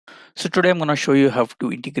So today I'm going to show you how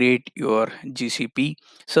to integrate your GCP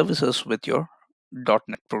services with your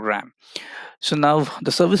 .NET program. So now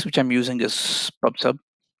the service which I'm using is Pub SUb.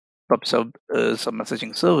 Pub SUb is a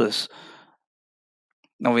messaging service.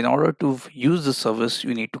 Now in order to use the service,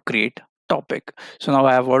 you need to create topic. So now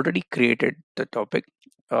I have already created the topic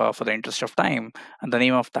for the interest of time, and the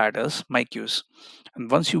name of that is my queues. And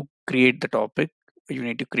once you create the topic, you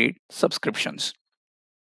need to create subscriptions.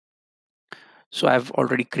 So I've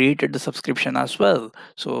already created the subscription as well.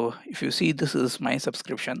 So if you see, this is my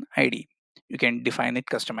subscription ID. You can define it,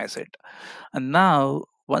 customize it. And now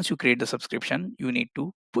once you create the subscription, you need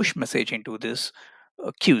to push message into this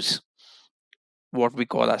queues, what we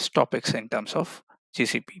call as topics in terms of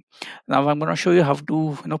GCP. Now I'm going to show you how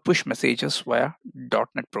to push messages via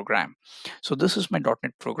 .NET program. So this is my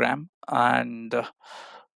 .NET program, and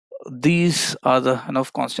these are the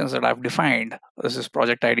constants that I've defined. This is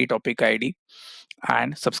project ID, topic ID,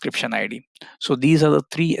 and subscription ID. So these are the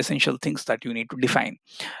three essential things that you need to define.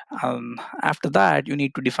 After that, you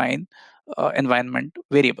need to define environment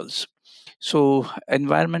variables. So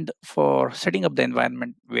environment, for setting up the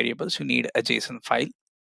environment variables, you need a JSON file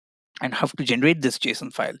and have to generate this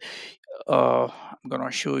JSON file. I'm going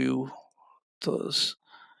to show you this.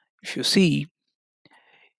 If you see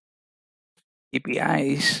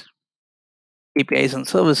APIs, APIs and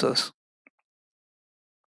services,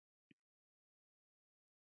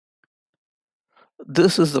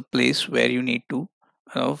 this is the place where you need to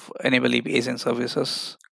enable APIs and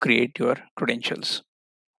services, create your credentials.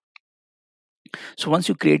 So once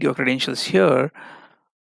you create your credentials here,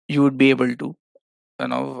 you would be able to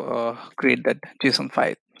create that JSON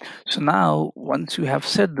file. So now once you have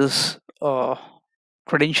set this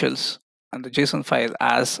credentials and the JSON file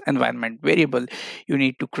as environment variable, you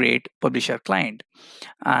need to create publisher client,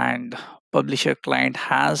 and publisher client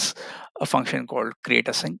has a function called create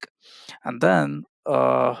async. And then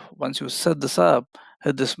once you set this up,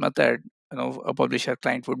 this method, a publisher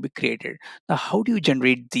client would be created. Now how do you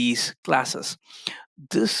generate these classes?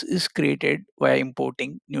 This is created by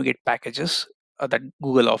importing NuGet packages that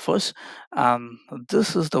Google offers.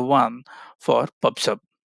 This is the one for Pub SUb.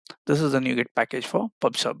 This is the NuGet package for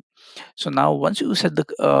Pub SUb. So now once you set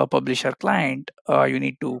the publisher client, you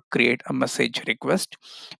need to create a message request.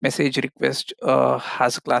 Message request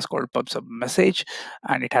has a class called Pub SUb message,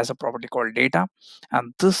 and it has a property called data.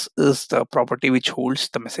 And this is the property which holds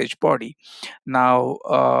the message body. Now,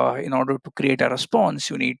 in order to create a response,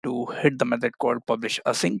 you need to hit the method called publish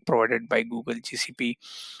async provided by Google GCP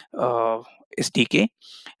SDK.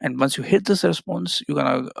 And once you hit this response, you're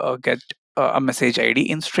gonna get a message ID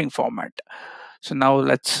in string format. So now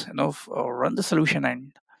let's run the solution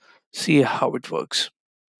and see how it works.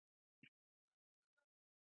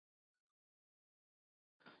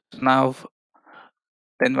 So now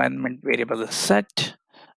the environment variable is set,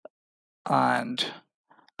 and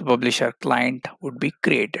the publisher client would be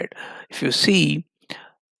created. If you see,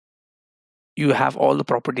 you have all the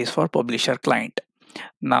properties for publisher client.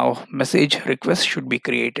 Now message request should be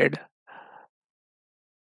created.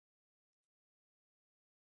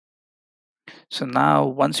 So now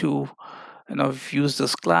once you use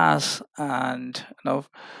this class, and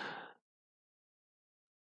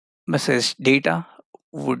message data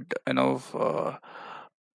would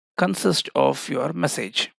consist of your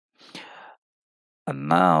message. And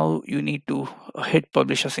now you need to hit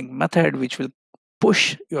publish async method, which will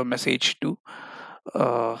push your message to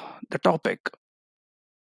the topic.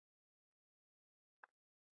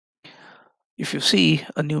 If you see,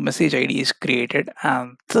 a new message ID is created,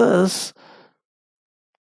 and this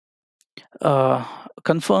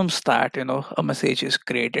confirms that a message is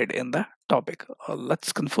created in the topic.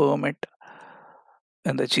 Let's confirm it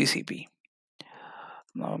in the GCP.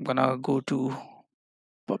 Now I'm gonna go to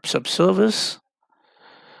Pub SUb service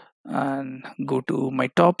and go to my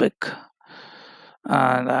topic,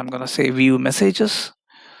 and I'm gonna say view messages.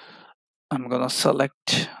 I'm gonna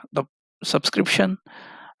select the subscription,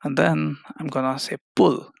 and then I'm gonna say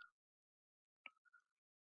pull.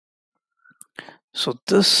 So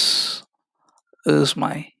this is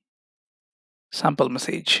my sample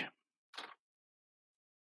message.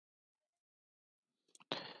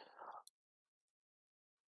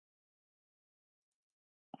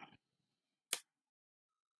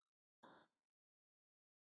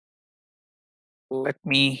 Let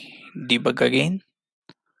me debug again.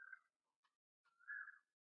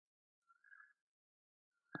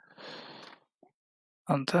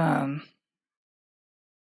 And then